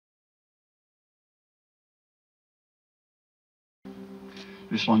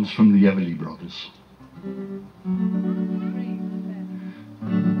This one's from the Everly Brothers.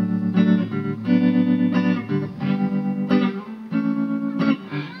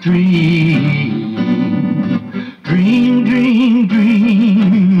 Dream, dream, dream,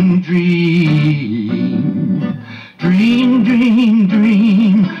 dream, dream, dream, dream,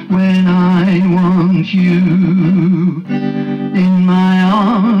 dream, when I want you in my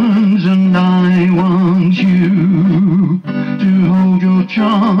arms, and I want you to hold your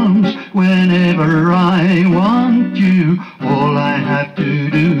charms whenever I want you. All I have to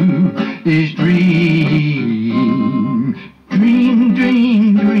do is dream, dream,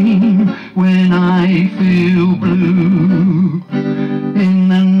 dream, dream, when I feel blue in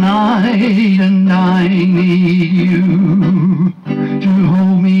the night, and I need you to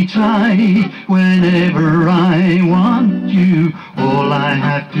hold me tight whenever I want you. All I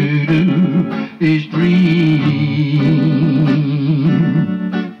have to do is dream.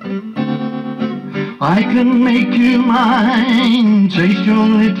 I can make you mine, taste your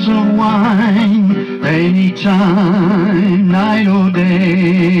lips of wine, anytime, night or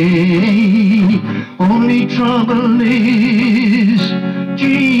day. Only trouble is,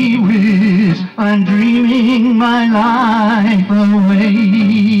 gee whiz, I'm dreaming my life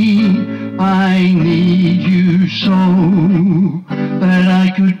away. I need you so that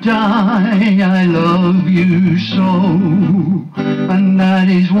I could die. I love you so, and that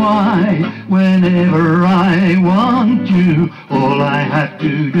is why whenever I want you, all I have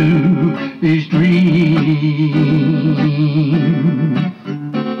to do is dream.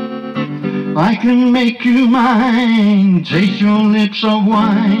 I can make you mine, taste your lips of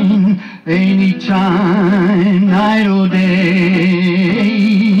wine, anytime, night or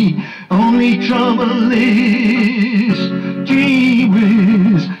day. Only trouble is, gee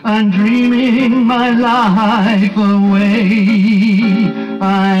whiz, I'm dreaming my life away.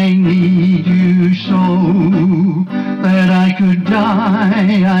 I need you so that I could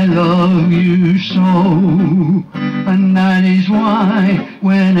die. I love you so, and that is why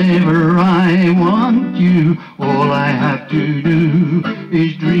whenever I want you, all I have to do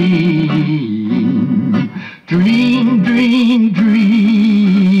is dream, dream, dream,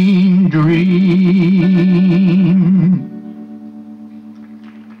 dream, dream.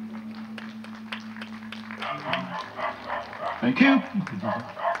 Thank you.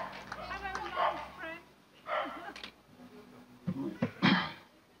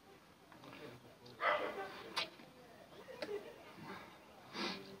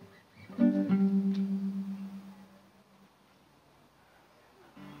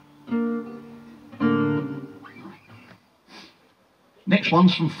 Next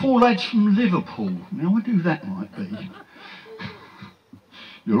one's from four lads from Liverpool. Now, I do that might be.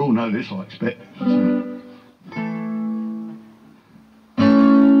 You'll all know this, I expect.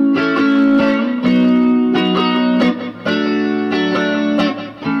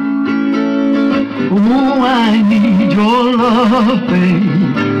 Oh, I need your love,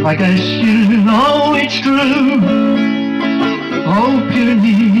 babe. I guess you know it's true. Hope you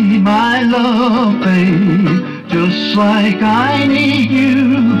need my love, babe, just like I need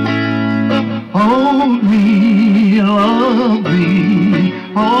you. Hold me, love me,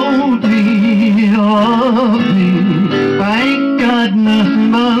 hold me, love me. I ain't got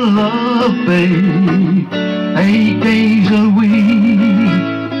nothing but love, babe, 8 days a week.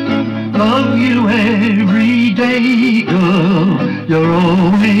 Love you every day, girl, you're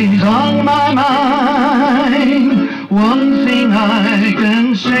always on my mind. One thing I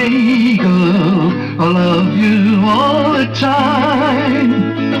can say, girl, I love you all the time.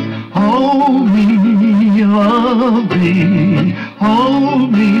 Hold me, love me,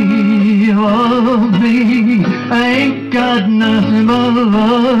 hold me, love me. I ain't got nothing but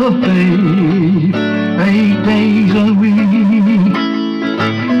love, babe, 8 days a week,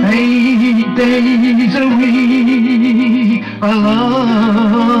 8 days a week. I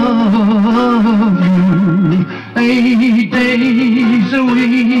love you, 8 days a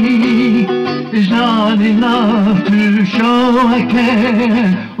week is not enough to show I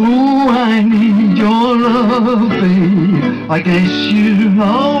care. Ooh, I need your love, babe, I guess you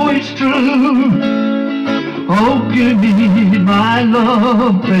know it's true. Hope you need my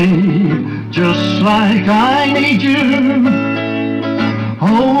love, babe, just like I need you.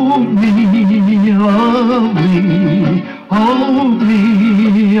 Hold me, love me, hold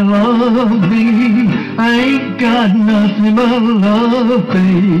me, love me. I ain't got nothing but love,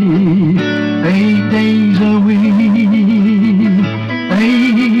 babe, 8 days a week,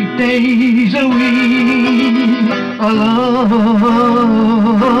 8 days a week. I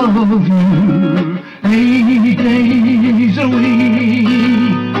love you, 8 days a week.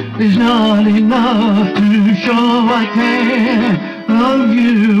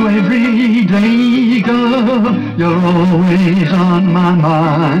 you every day, girl. You're always on my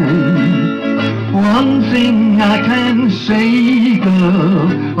mind. One thing I can say, girl,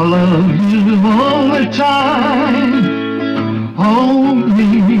 I love you all the time. Hold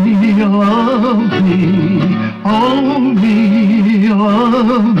me, love me, hold me,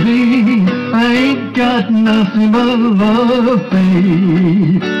 love me. I ain't got nothing but love,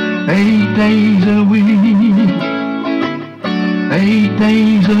 babe. 8 days a week, 8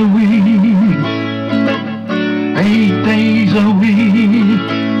 days a week, 8 days a week.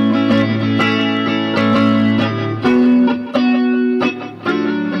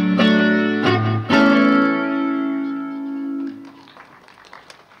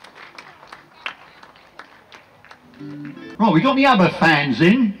 Right, we got the other fans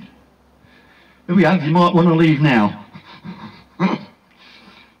in. Here we have, you might want to leave now.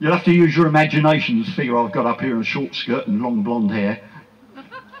 You'll have to use your imaginations to figure I've got up here in a short skirt and long blonde hair.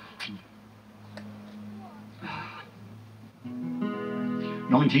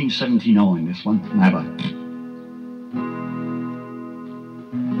 1979, this one, from ABBA.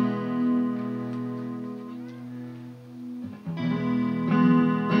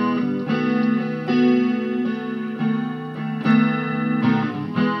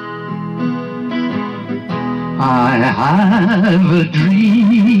 I have a dream,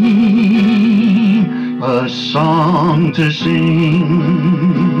 a song to sing,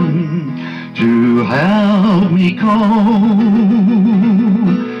 to help me cope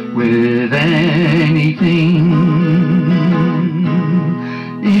with anything.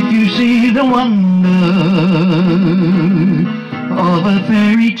 If you see the wonder of a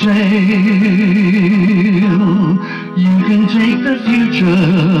fairy tale, you can take the future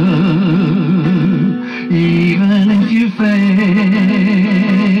even if you fail.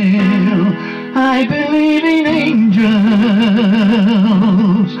 I believe in angels,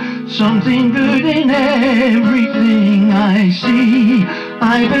 something good in everything I see.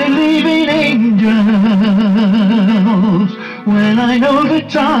 I believe in angels, when I know the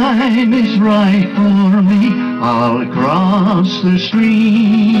time is right for me, I'll cross the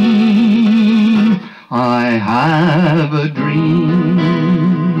stream. I have a dream,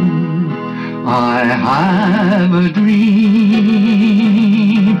 I have a dream,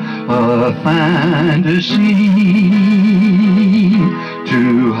 a fantasy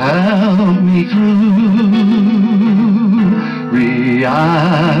to help me through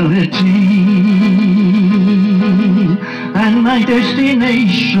reality, and my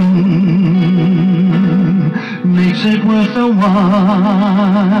destination makes it worth a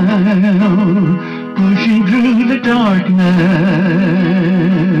while, pushing through the darkness,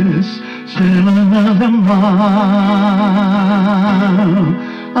 still another mile.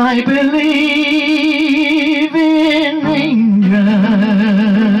 I believe in angels,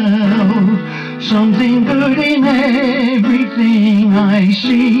 something good in everything I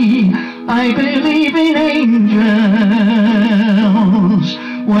see. I believe in angels,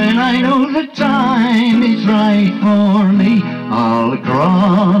 when I know the time is right for me, I'll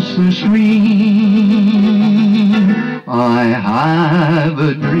cross the stream. I have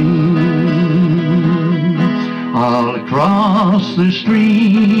a dream, I'll cross the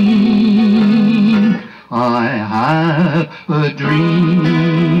stream. I have a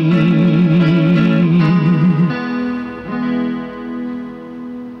dream.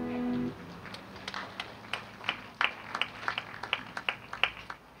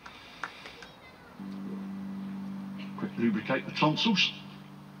 Quick lubricate the tonsils.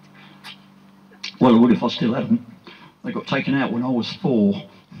 Well, I would if I still had them. They got taken out when I was 4.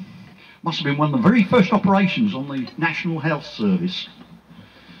 Must have been one of the very first operations on the National Health Service.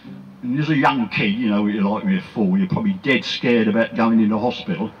 And as a young kid, you know what you're like when you're 4, you're probably dead scared about going into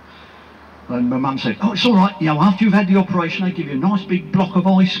hospital. And my mum said, oh, it's all right, you know, after you've had the operation, they give you a nice big block of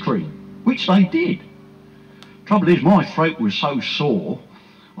ice cream, which they did. Trouble is, my throat was so sore,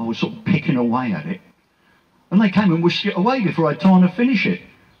 I was sort of picking away at it. And they came and whisked it away before I had time to finish it.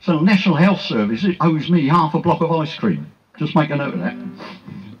 So the National Health Service, it owes me half a block of ice cream. Just make a note of that.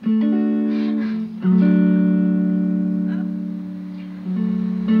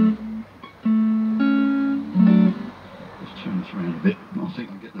 Just turn this around a bit, and I think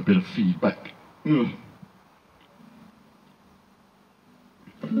I'm getting a bit of feedback.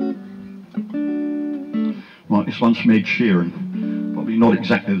 Right, this one's from Ed Sheeran. Probably not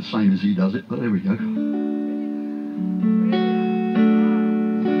exactly the same as he does it, but there we go.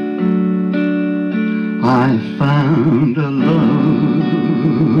 I found a love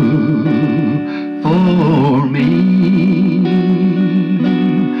for me,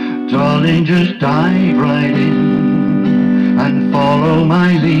 darling, just dive right in and follow my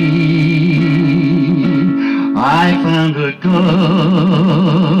lead. I found a girl,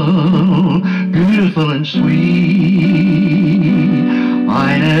 beautiful and sweet.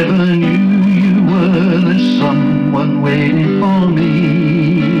 I never knew you were the someone waiting for me.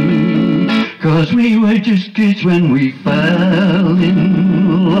 'Cause we were just kids when we fell in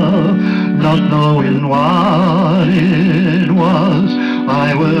love, not knowing what it was.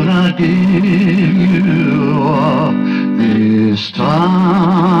 I will not give you up this time.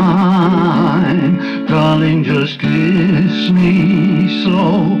 Darling, just kiss me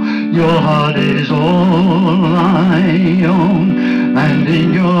slow. Your heart is all I own, and in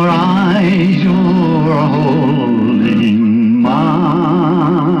your eyes you're holding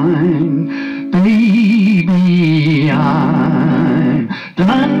mine. Baby, I'm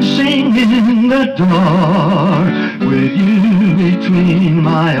dancing in the dark with you between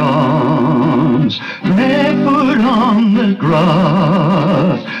my arms, barefoot on the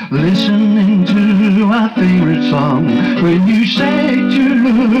grass, listening to our favorite song. When you said you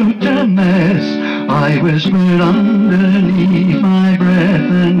looked a mess, I whispered underneath my breath,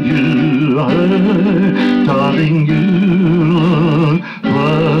 and you heard, darling, you look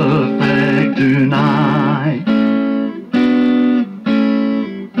perfect tonight.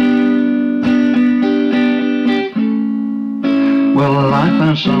 Well, I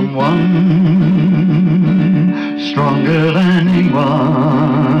found someone stronger than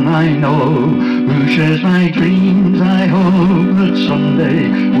anyone I know, who shares my dreams. I hope that someday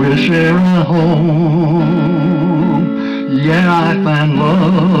we'll share a home. Yeah, I found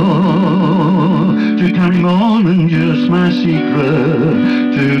love to carry more than just my secret,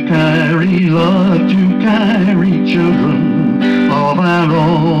 to carry love, to carry children of our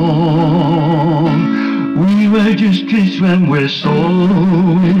own. We were just kids when we're so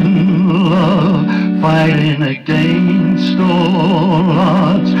in love, fighting against all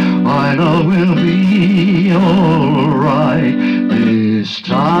odds. I know we'll be alright this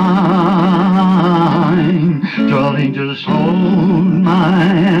time. Darling, just hold my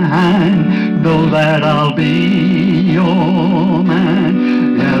hand, know that I'll be your man.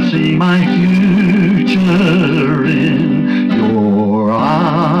 I'll see my future in your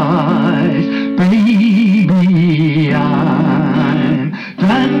eyes. Baby, I'm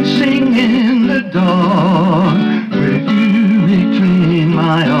dancing in the dark with you between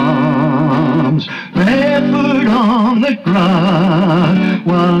my arms, barefoot on the grass,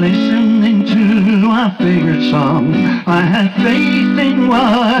 while listening to our favorite song. I have faith in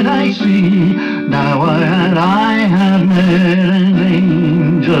what I see. Now I have met an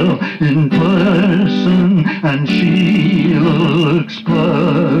angel in person, and she looks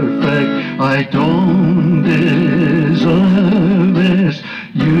perfect. I don't deserve this.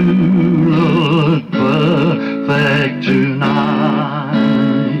 You look perfect tonight.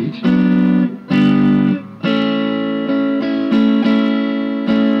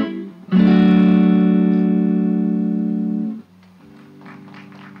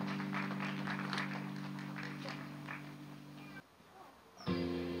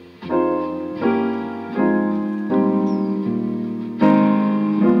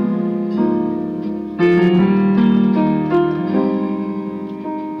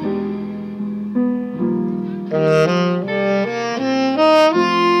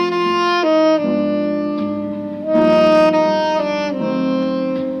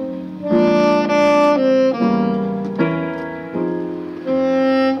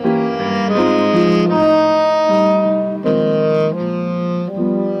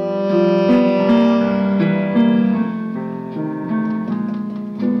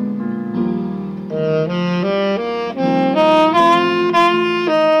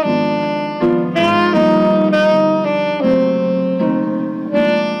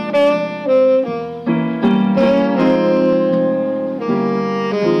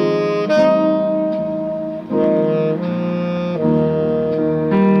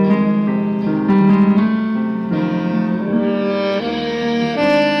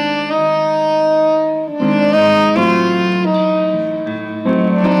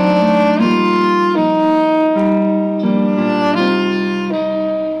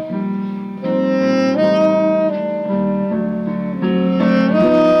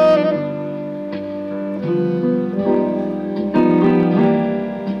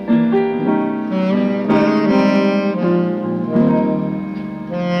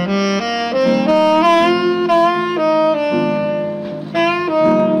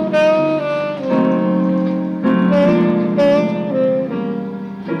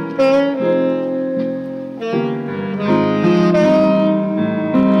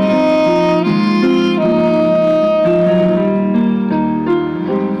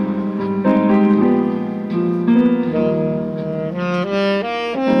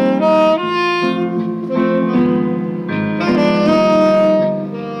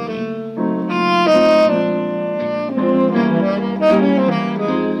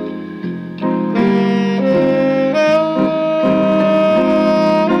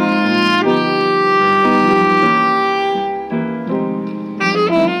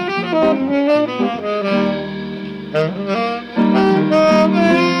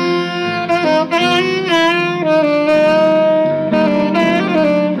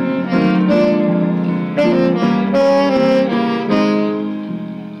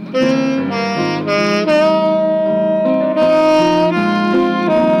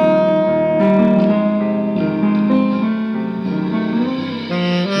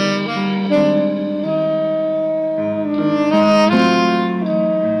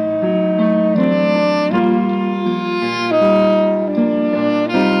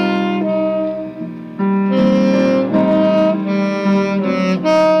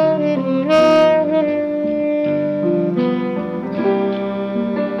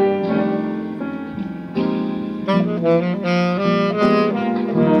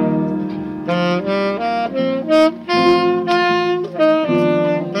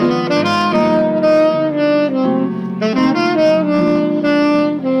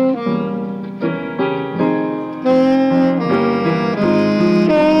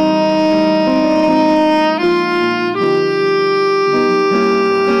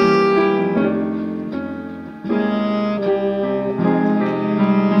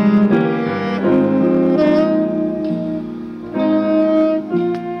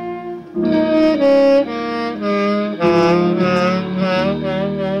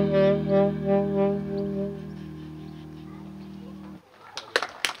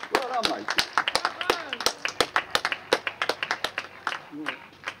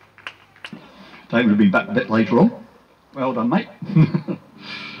 able to be back a bit later on. Well done, mate.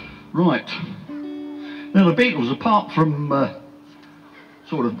 Right. Now the Beatles, apart from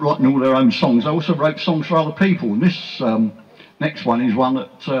sort of writing all their own songs, they also wrote songs for other people. And this next one is one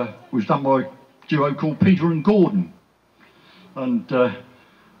that was done by a duo called Peter and Gordon. And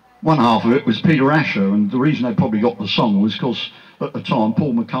one half of it was Peter Asher, and the reason they probably got the song was because at the time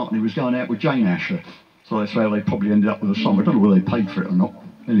Paul McCartney was going out with Jane Asher. So that's how they probably ended up with a song. I don't know whether they paid for it or not.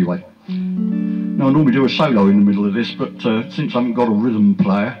 Anyway. Now I normally do a solo in the middle of this, but since I haven't got a rhythm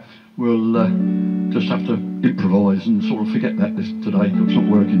player, we'll just have to improvise and sort of forget that today. It's not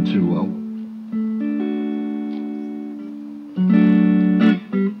working too well.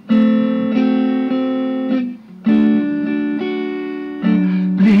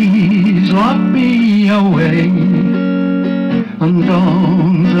 Please lock me away and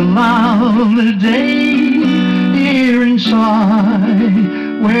don't allow the day here inside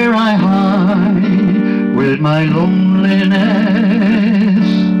where I hide with my loneliness.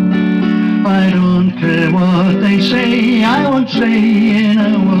 I don't care what they say, I won't stay in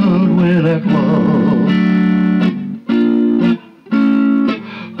a world without love.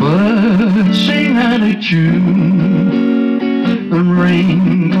 Birds sing out a tune and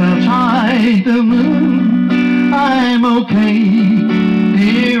rain clouds hide the moon. I'm okay,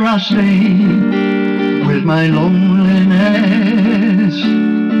 here I stay with my loneliness.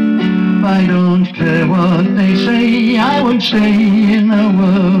 I don't care what they say, I won't stay in a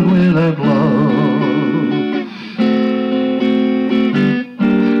world without love.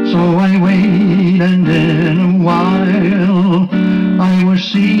 So I wait, and in a while I will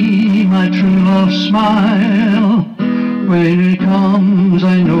see my true love smile. When it comes,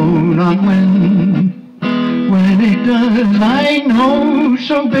 I know not when. When it does, I know.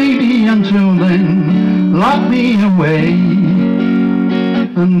 So baby, until then, lock me away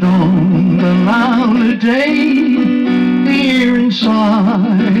and don't allow the day here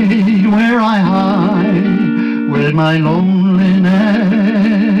inside where I hide with my loneliness.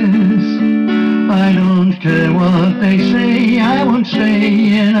 I don't care what they say, I won't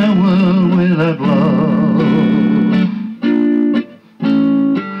stay in a world without love.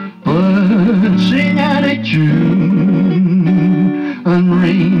 Birds sing out a tune and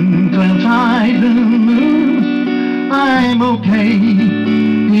rain clouds hide the moon. I'm okay,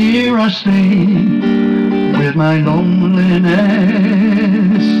 here I stay with my loneliness.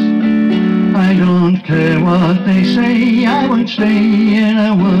 I don't care what they say, I won't stay in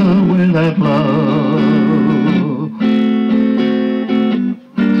a world without love.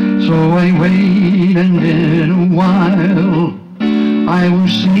 So I wait, and in a while I will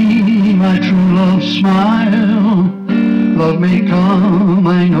see my true love smile. Love may come,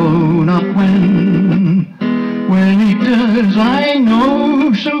 I know not when. When it does, I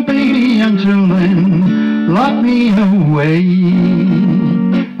know. So baby, until then, lock me away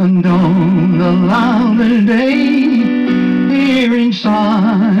and don't allow the day here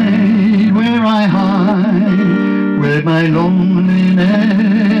inside where I hide with my loneliness.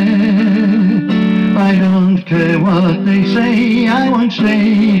 I don't care what they say, I won't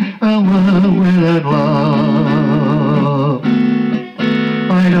stay a world without love.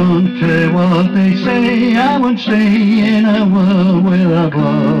 I don't care what they say, I won't stay in a world without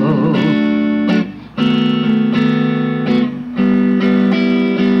love.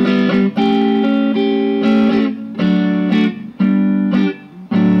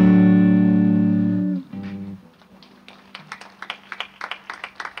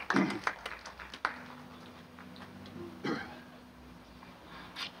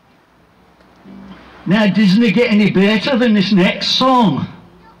 Now, doesn't it get any better than this next song?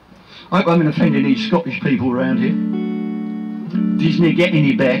 I hope I haven't offended any Scottish people around here. Doesn't it get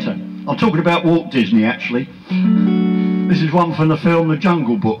any better? I'm talking about Walt Disney, actually. This is one from the film The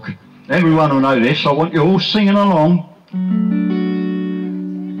Jungle Book. Everyone will know this, I want you all singing along.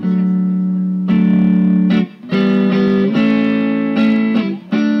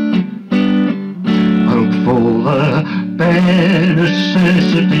 Hope for the bare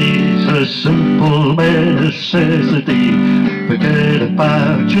necessities, a simple bare necessity. Forget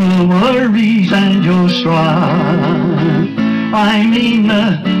about your worries and your strife. I mean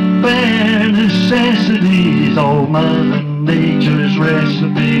the bare necessities, oh Mother Nature's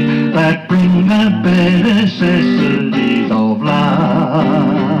recipe, that bring the bare necessities of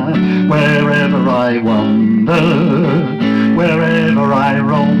life. Wherever I wander, wherever I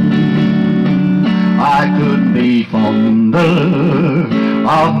roam, I couldn't be fonder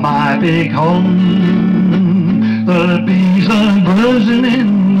of my big home. The bees are buzzing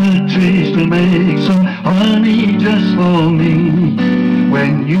in the trees to make some honey just for me.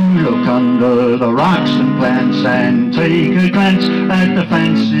 when you look under the rocks and plants and take a glance at the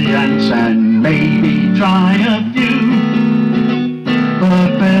fancy ants and maybe try a few.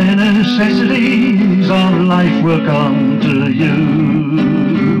 The bare necessities of life will come to you.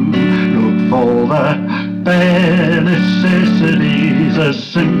 Look for the bare necessities, a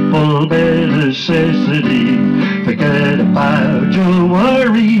simple bare necessity. Forget about your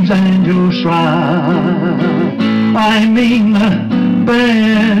worries and your strife. I mean the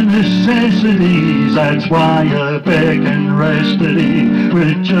bare necessities, that's why a bear can rest at ease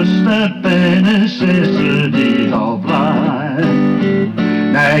with just the bare necessities of life.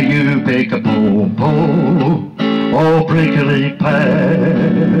 Now you pick a pawpaw or prickly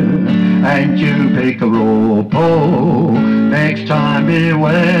pear, and you pick a raw paw, next time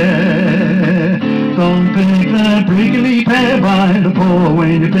beware. Don't pick the prickly pear by the paw.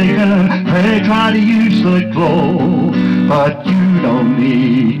 When you pick a pear, try to use the claw, but you don't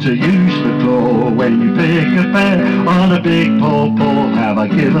need to use the claw. When you pick a pear on a big pawpaw, have I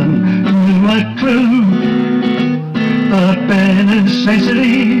given you a clue? The bare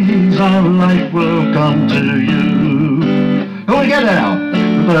necessities of life will come to you. Go get out.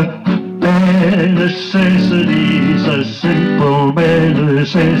 The bare necessities, a simple bare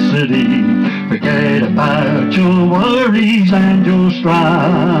necessity. Forget about your worries and your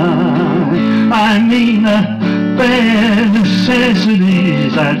strife. I mean the bare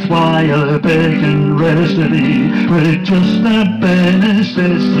necessities, that's why a bear can rest at ease with just the bare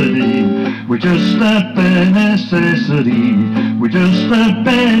necessity. With just the bare necessities, with just the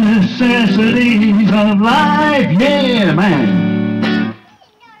bare necessities of life. Yeah, man.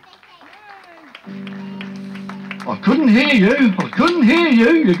 I couldn't hear you. I couldn't hear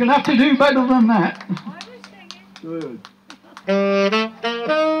you. You're going to have to do better than that. I was singing. Good.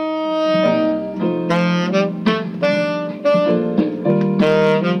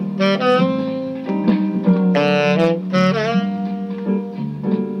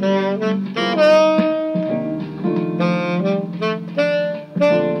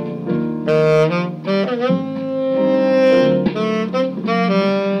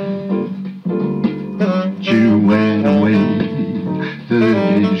 You went away, the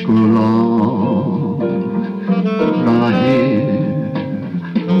days grew long, I hear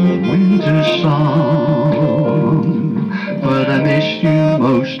a winter song, but I miss you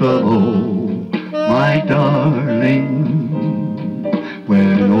most of all, my darling,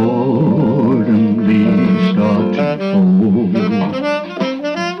 when autumn leaves start to fall.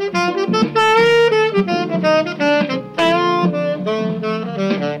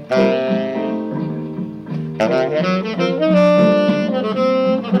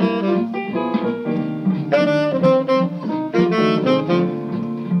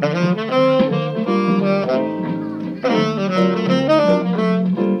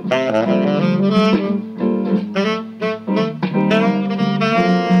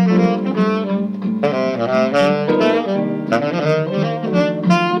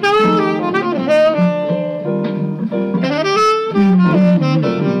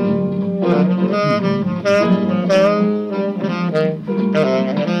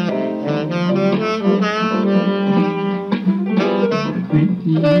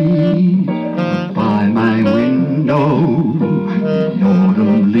 By my window, the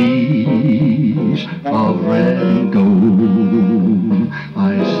autumn leaves of red and gold.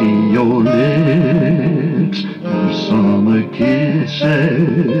 I see your lips, the summer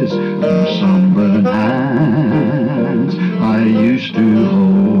kisses, the sunburned hands I used to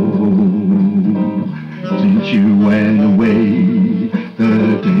hold. Since you went away,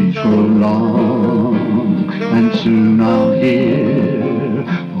 the days grow long, and soon I'll hear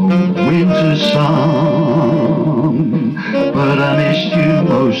winter song, but I miss you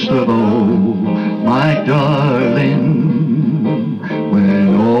most of all, my darling,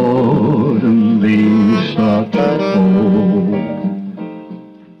 when autumn leaves start to fall.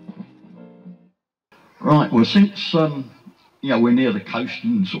 Right, well, since we're near the coast,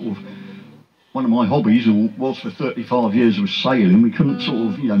 and sort of one of my hobbies, or was for 35 years, was sailing. We couldn't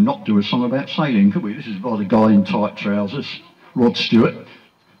sort of not do a song about sailing, could we? This is by the guy in tight trousers, Rod Stewart.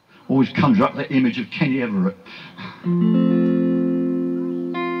 Always conjure up that image of Kenny Everett.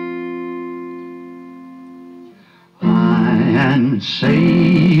 I am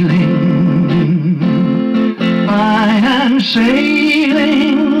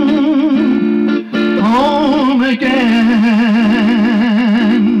sailing home again,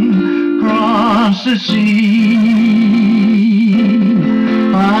 across the sea.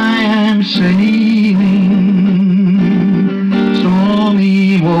 I am sailing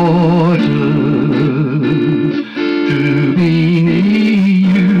stormy waters to be near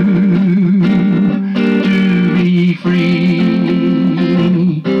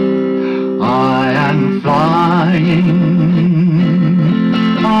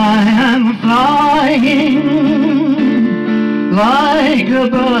I am flying like a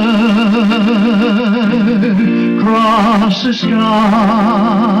bird across the sky.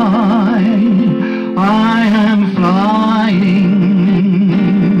 I am flying,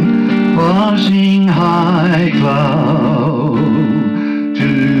 passing high cloud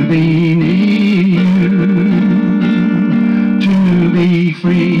to be near you, to be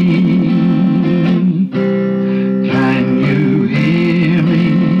free. Can you hear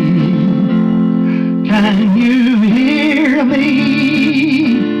me? Can you hear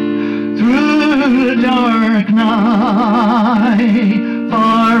me through the dark night,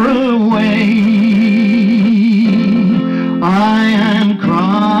 far away? I am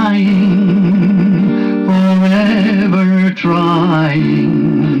crying, forever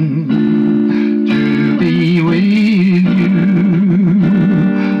trying to be with you.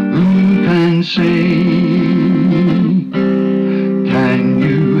 Who can say? Can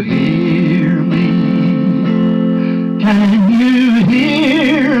you hear me? Can you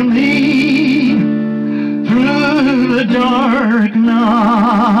hear me through the dark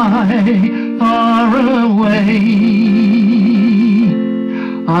night, far away?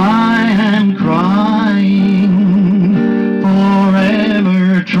 I am crying,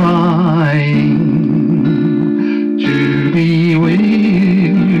 forever trying to be with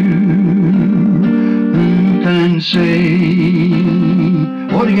you. Who can say?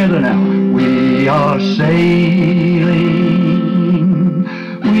 All together now. We are sailing,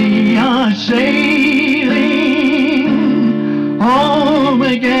 we are sailing home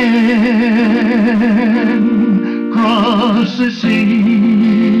again, across the sea.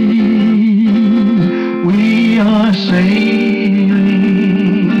 We are sailing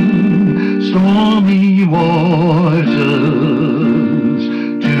stormy waters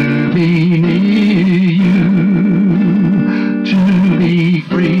to be near you, to be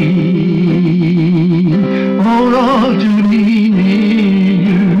free. Oh Lord, to be near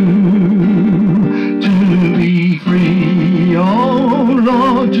you, to be free. Oh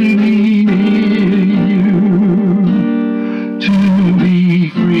Lord, to be near you, to be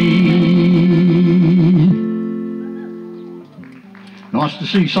free. Nice to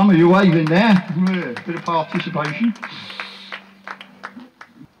see some of you waving there. Yeah, bit of participation.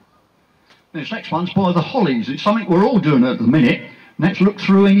 This next one's by the Hollies. It's something we're all doing at the minute, and that's look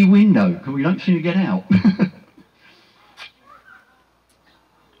through any window, because we don't seem to get out.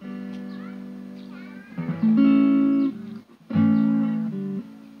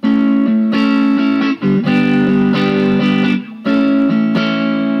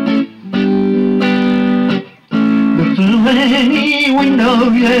 Look through any window,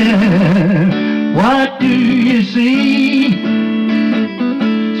 yeah, what do you see?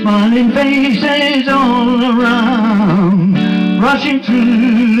 Smiling faces all around, rushing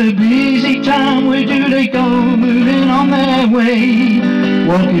through the busy town. Where do they go? Moving on their way,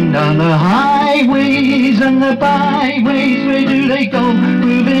 walking down the highways and the byways. Where do they go?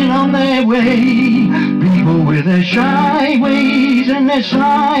 Moving on their way. People with their shy ways and their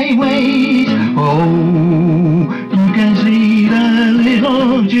sly ways. Oh, you can see the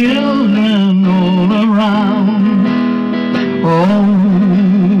little children all around.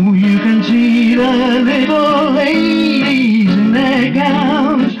 Oh, you can see the little ladies in their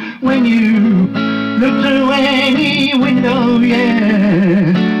gowns when you look through any window,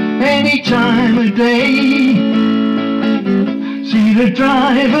 yeah, any time of day. See the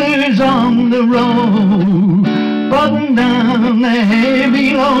drivers on the road, button down their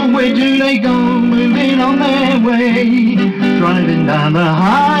heavy load. Where do they go? Moving on their way, driving down the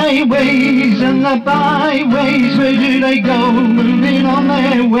highways and the byways. Where do they go? Moving on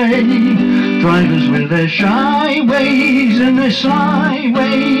their way. Drivers with their shy ways and their sly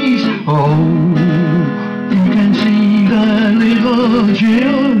ways. Oh, you can see the little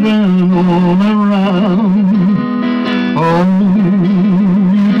children all around. Oh,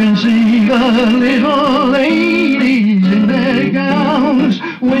 you can see the little ladies in their gowns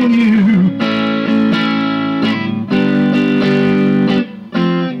when you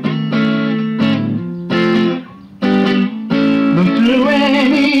look through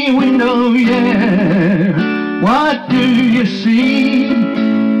any window, yeah. What do you see?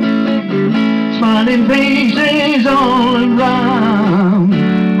 Smiling faces all around,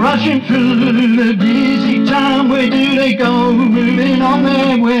 rushing through the busy town. Where do they go? Moving on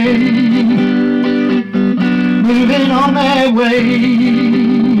their way, moving on their way,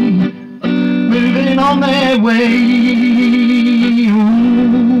 moving on their way. Ooh.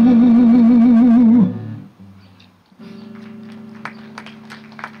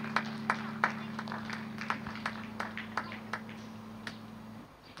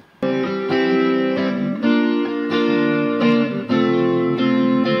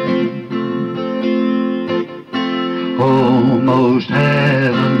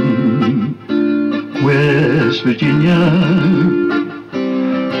 heaven, West Virginia.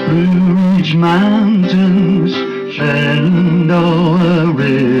 Blue Ridge Mountains, Shenandoah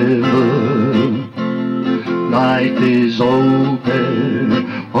River. Life is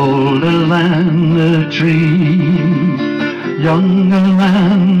open, older than the trees, younger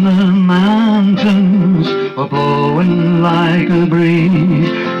than the mountains, are blowing like a breeze.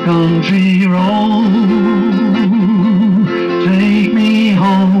 Country road, take me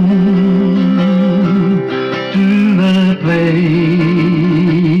home to the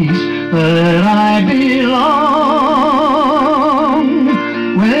place that I belong.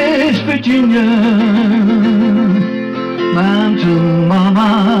 West Virginia, mountain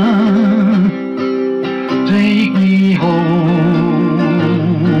mama, take me home,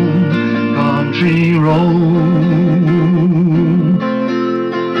 country road.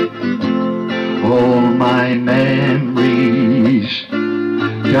 All my memories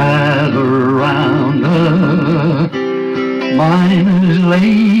gather round her, miner's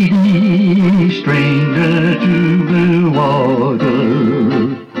lady, stranger to blue water,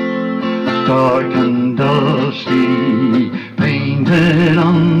 stark and dusty, painted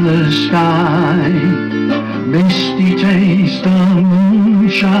on the sky, misty taste of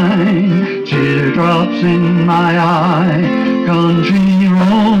moonshine, teardrops in my eye. Country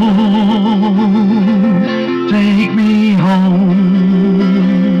road, take me home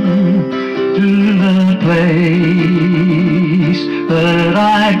to the place that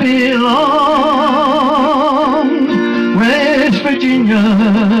I belong. West Virginia,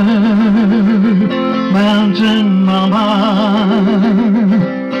 mountain mama,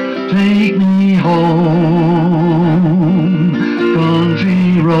 take me home, country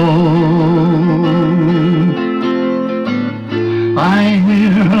road. I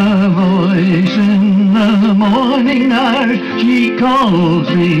hear her voice in the morning hours, she calls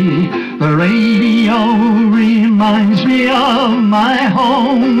me. The radio reminds me of my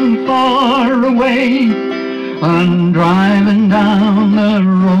home far away. And driving down the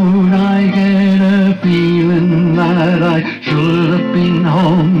road I get a feeling that I should have been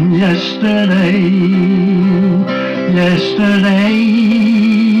home yesterday.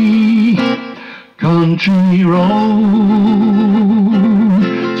 Country road,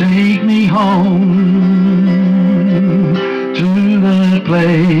 take me home to the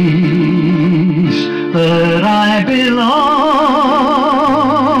place that I belong.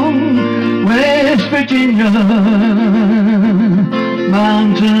 West Virginia,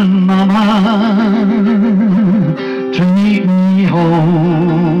 mountain mama, take me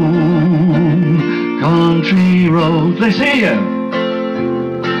home, country road. Let's hear you.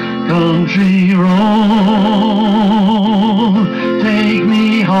 Country road, take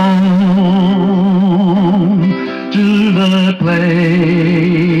me home to the place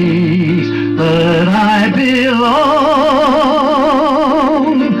that I belong.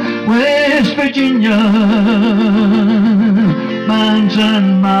 West Virginia, mountain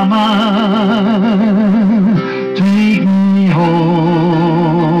mama, take me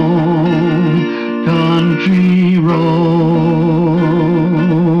home, country roads.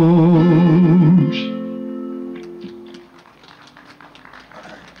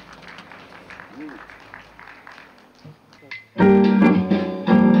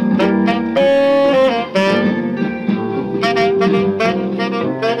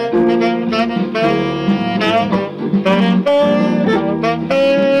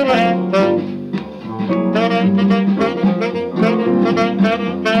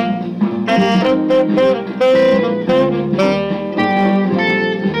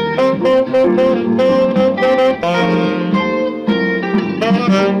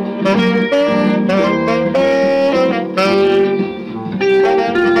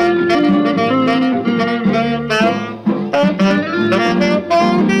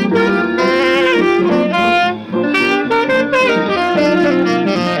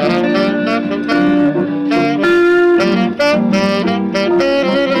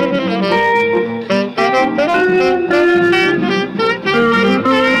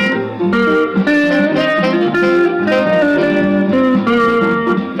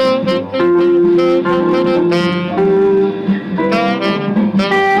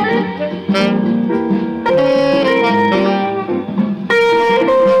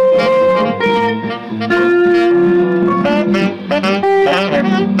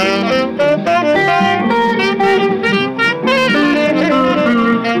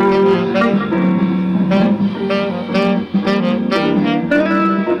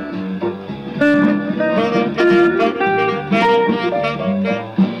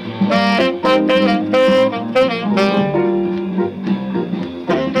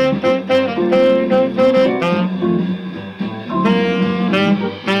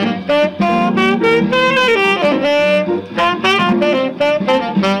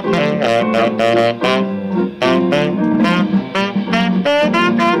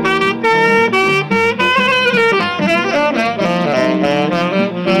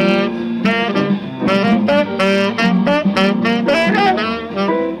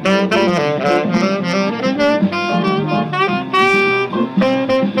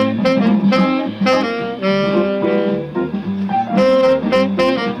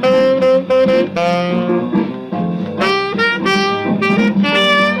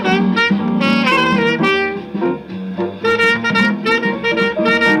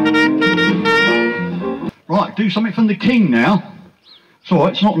 Right, do something from the King now. It's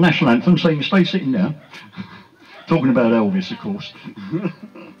alright, it's not a national anthem, so you can stay sitting down. Talking about Elvis, of course.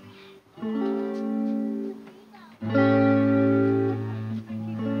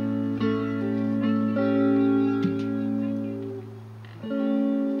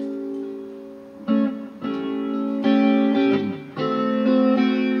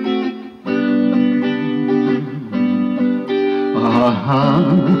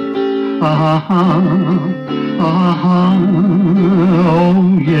 Oh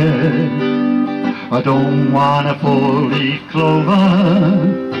yeah. I don't want a four-leaf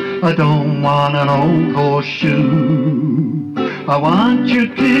clover, I don't want an old horseshoe. I want your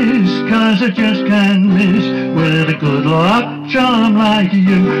kiss, 'cause I just can't miss with a good luck charm like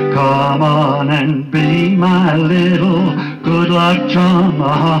you. Come on and be my little good luck charm,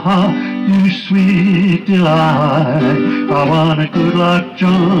 you sweet delight. I want a good luck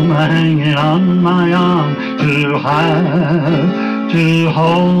charm hanging on my arm to have, to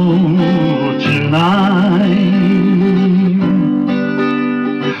hold tonight.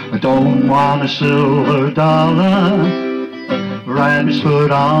 I don't want a silver dollar, rabbit's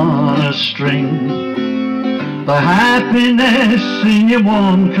foot on a string. The happiness in your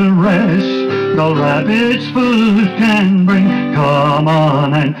warm caress, no rabbit's foot can bring. Come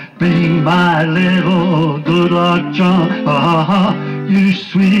on and be my little good luck charm, you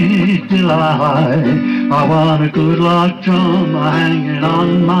sweet delight. I want a good luck charm hanging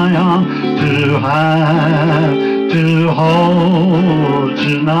on my arm to have, to hold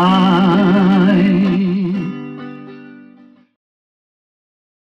tonight.